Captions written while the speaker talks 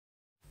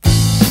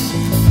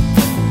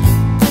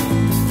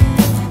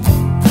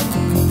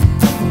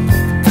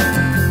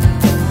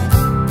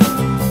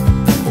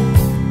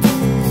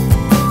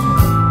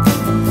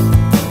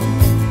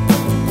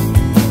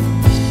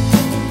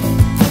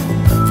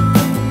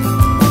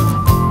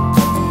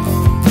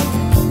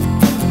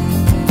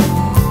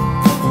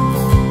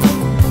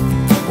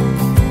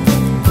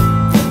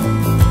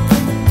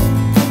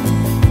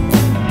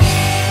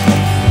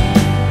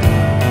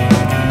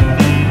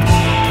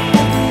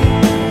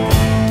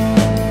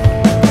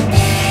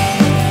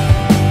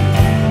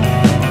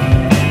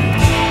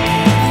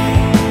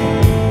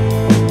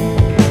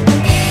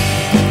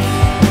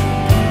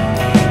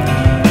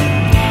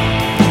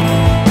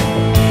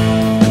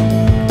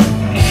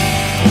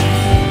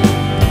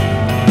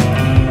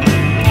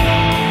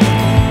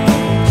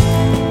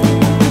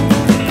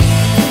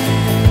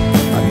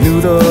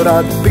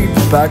I'd be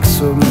back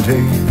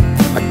someday.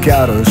 I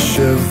got a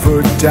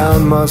shiver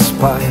down my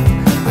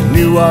spine. I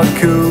knew I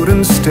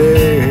couldn't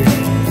stay.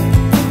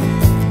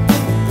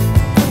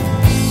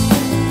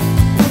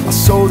 I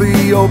saw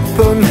the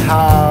open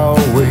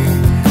highway,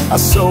 I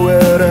saw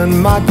it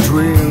in my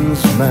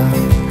dreams, man.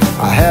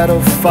 I had to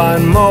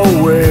find my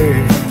way.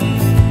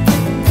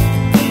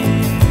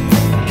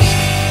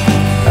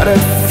 And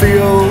it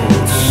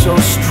feels so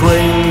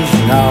strange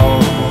now,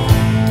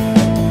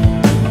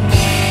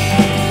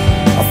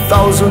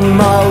 1,000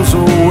 miles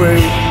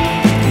away.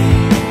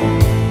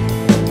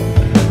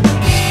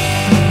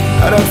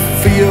 And it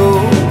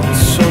feels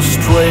so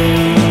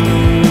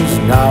strange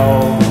now,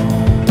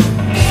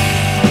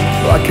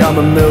 like I'm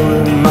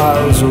 1,000,000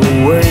 miles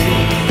away.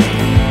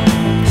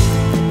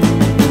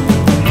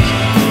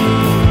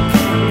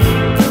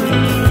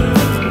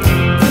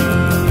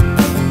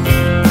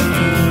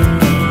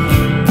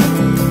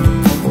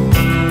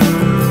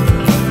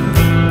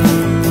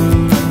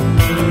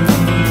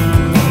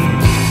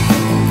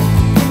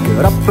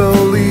 Got up a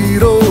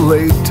little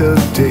late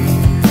today.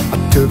 I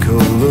took a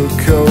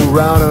look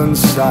around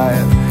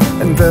inside,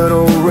 and then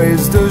I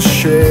raised the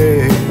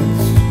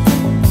shades.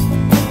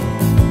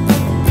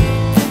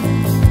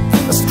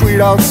 The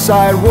street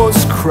outside was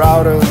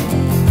crowded.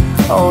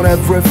 On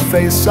every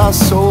face I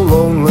saw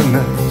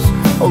loneliness,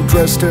 all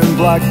dressed in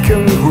black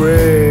and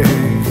gray.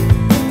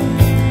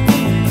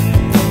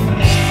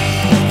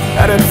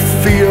 And it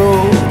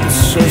feels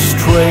so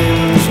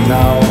strange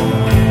now,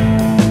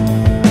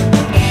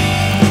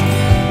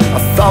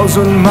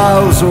 1,000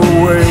 miles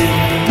away.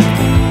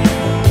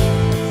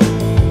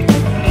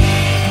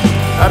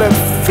 And it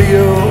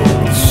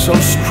feels so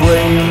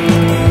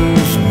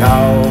strange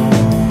now,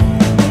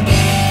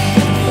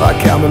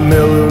 like I'm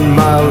 1,000,000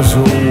 miles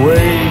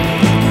away.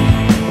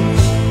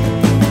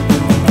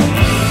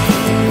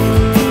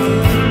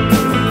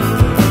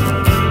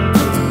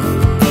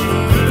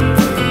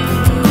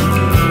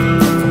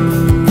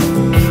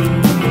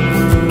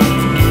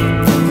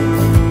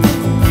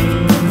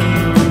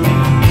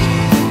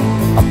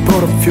 I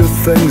put a few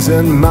things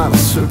in my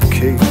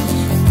suitcase.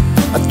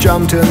 I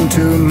jumped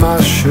into my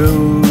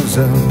shoes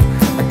and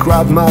I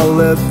grabbed my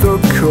leather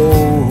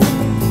coat.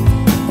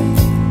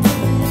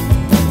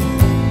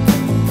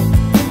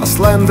 I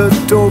slammed the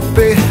door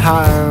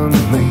behind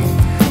me.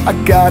 I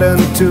got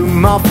into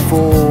my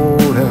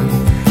Ford and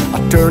I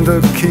turned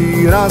the key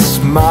and I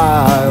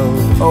smiled,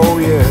 oh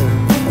yeah.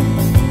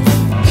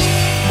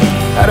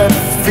 And it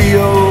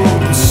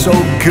feels so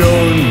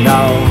good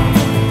now.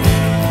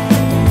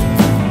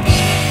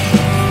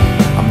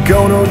 I'm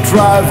gonna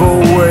drive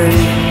away.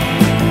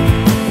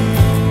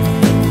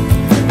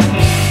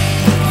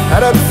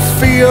 And it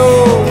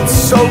feels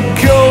so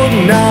good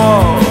now.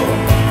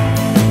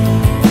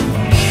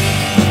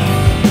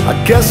 I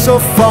guess I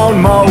found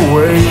my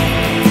way.